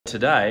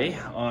Today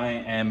I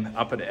am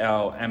up at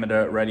our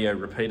amateur radio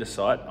repeater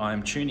site.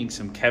 I'm tuning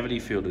some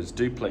cavity filters,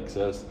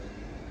 Duplexers,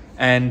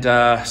 and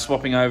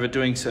swapping over,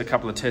 doing a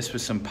couple of tests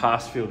with some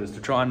pass filters to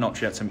try and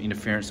notch out some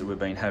interference that we've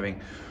been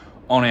having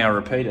on our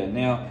repeater.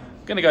 Now,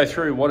 I'm going to go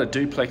through what a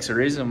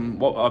duplexer is and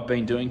what I've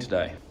been doing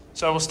today.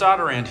 So we'll start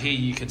around here.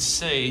 You can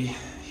see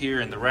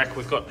here in the rack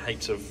we've got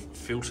heaps of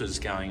filters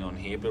going on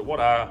here, but what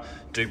are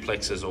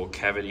duplexers or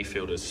cavity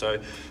filters? So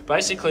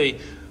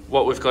basically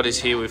what we've got is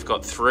here we've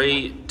got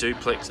three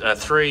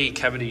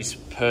cavities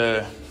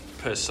per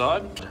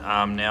side.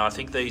 Now I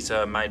think these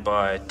are made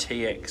by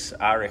TX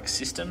RX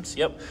Systems,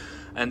 yep,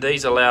 and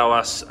these allow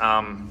us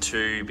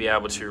to be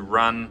able to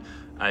run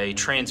a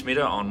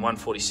transmitter on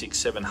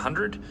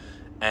 146/700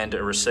 and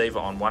a receiver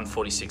on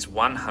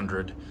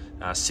 146/100,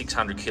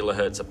 600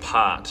 kilohertz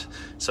apart.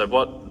 So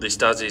what this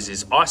does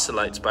is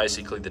isolates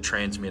basically the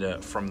transmitter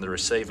from the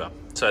receiver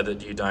so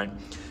that you don't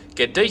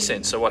get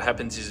descent. So what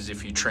happens is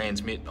if you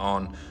transmit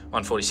on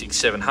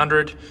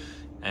 146/700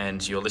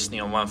 and you're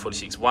listening on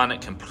 146/1,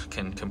 it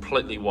can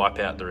completely wipe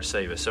out the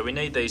receiver. So we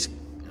need these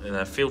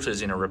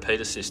filters in a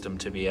repeater system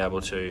to be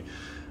able to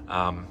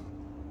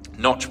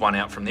notch one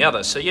out from the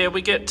other. So yeah,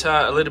 we get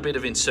a little bit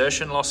of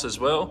insertion loss as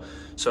well.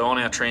 So on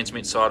our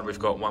transmit side, we've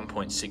got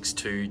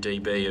 1.62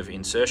 dB of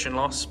insertion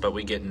loss, but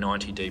we get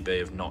 90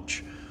 dB of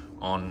notch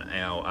on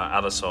our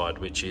other side,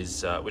 which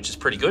is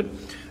pretty good.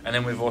 And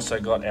then we've also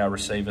got our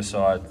receiver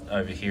side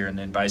over here, and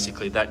then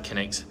basically that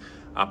connects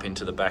up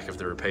into the back of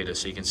the repeater.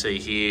 So you can see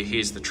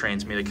here's the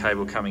transmitter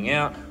cable coming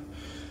out.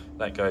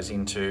 That goes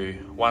into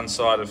one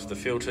side of the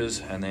filters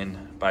and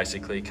then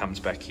basically comes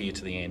back here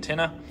to the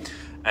antenna.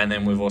 And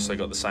then we've also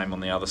got the same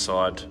on the other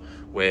side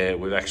where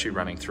we're actually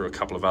running through a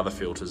couple of other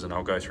filters, and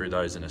I'll go through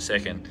those in a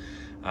second.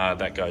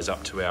 That goes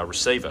up to our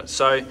receiver.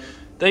 So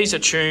these are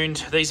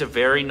tuned, these are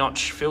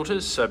Vari-Notch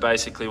filters. So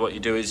basically what you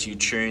do is you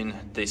tune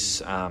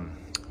this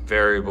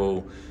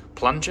variable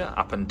plunger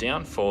up and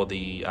down for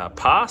the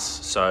pass,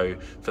 so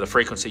for the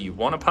frequency you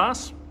want to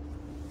pass.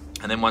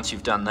 And then once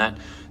you've done that,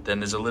 then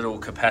there's a little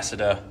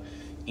capacitor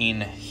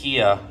in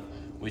here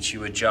which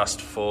you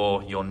adjust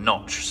for your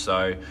notch.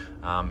 So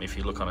if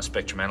you look on a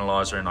spectrum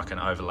analyzer, and I can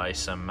overlay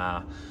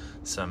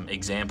some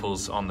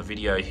examples on the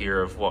video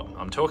here of what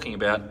I'm talking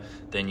about,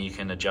 then you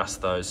can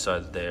adjust those so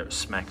that they're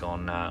smack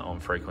on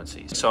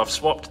frequencies. So I've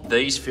swapped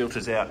these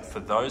filters out for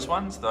those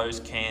ones. Those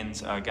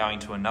cans are going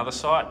to another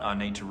site. I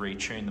need to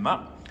retune them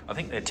up. I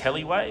think they're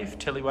Telewave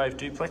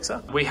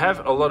duplexer. We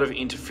have a lot of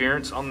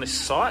interference on this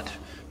site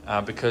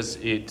because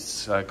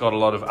it's got a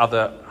lot of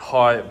other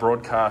high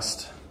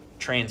broadcast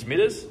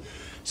transmitters.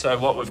 So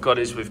what we've got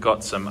is we've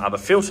got some other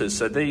filters.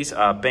 So these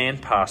are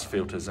Bandpass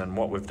filters, and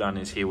what we've done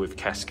is here we've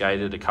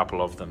cascaded a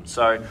couple of them.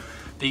 So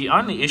the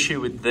only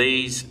issue with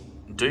these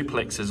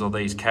duplexers or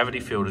these cavity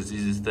filters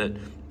is that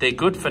they're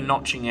good for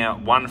notching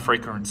out one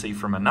frequency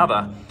from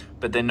another,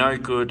 but they're no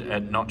good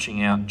at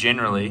notching out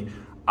generally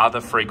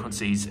other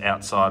frequencies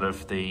outside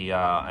of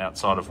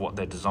what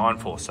they're designed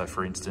for. So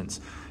for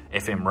instance,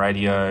 FM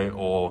radio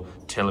or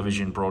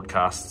television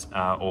broadcasts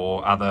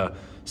or other,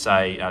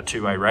 say,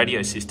 two-way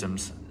radio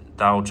systems,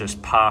 they'll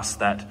just pass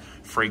that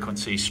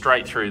frequency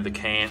straight through the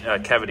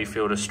cavity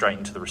filter straight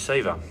into the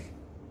receiver.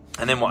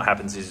 And then what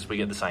happens is we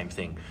get the same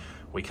thing.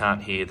 We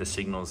can't hear the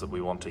signals that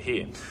we want to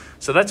hear.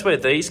 So that's where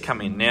these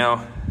come in.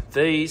 Now,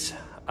 these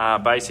are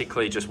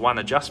basically just one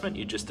adjustment.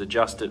 You just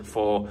adjust it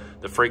for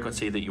the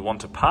frequency that you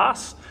want to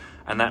pass,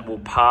 and that will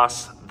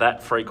pass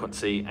that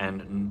frequency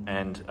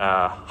and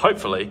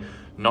hopefully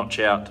notch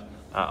out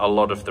a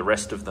lot of the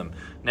rest of them.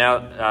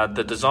 Now,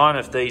 the design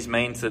of these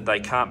means that they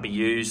can't be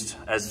used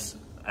as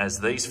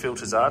these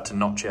filters are to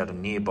notch out a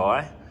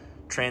nearby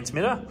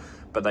transmitter,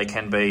 but they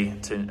can be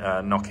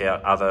to knock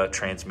out other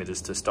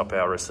transmitters to stop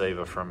our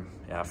receiver from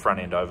front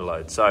end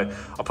overload. So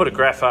I'll put a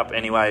graph up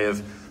anyway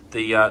of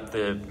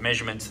the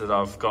measurements that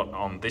I've got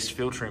on this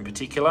filter in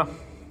particular.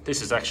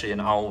 This is actually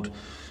an old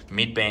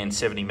mid-band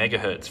 70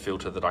 megahertz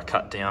filter that I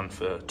cut down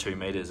for 2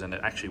 meters, and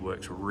it actually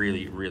works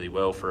really, really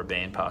well for a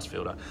bandpass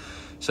filter.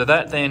 So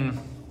that then,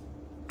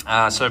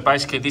 so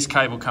basically this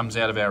cable comes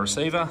out of our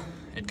receiver.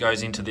 It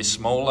goes into this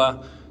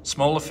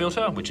smaller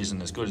filter, which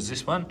isn't as good as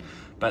this one,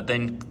 but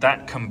then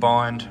that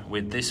combined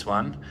with this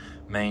one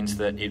means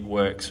that it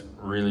works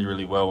really,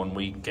 really well, and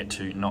we get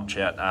to notch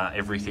out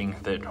everything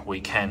that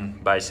we can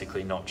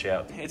basically notch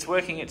out. It's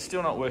working. It's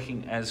still not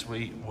working as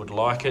we would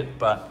like it,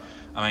 but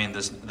I mean,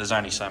 there's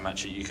only so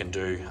much that you can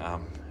do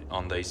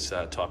on these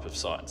type of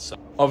sites. So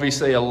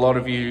obviously, a lot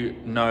of you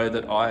know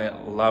that I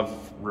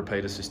love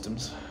repeater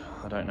systems.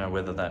 I don't know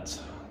whether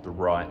that's the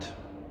right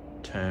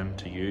term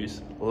to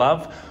use.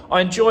 Love.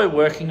 I enjoy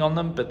working on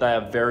them, but they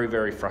are very,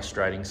 very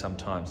frustrating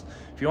sometimes.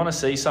 If you want to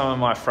see some of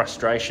my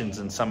frustrations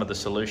and some of the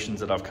solutions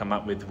that I've come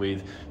up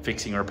with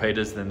fixing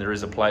repeaters, then there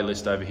is a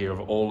playlist over here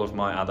of all of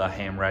my other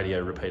ham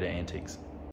radio repeater antics.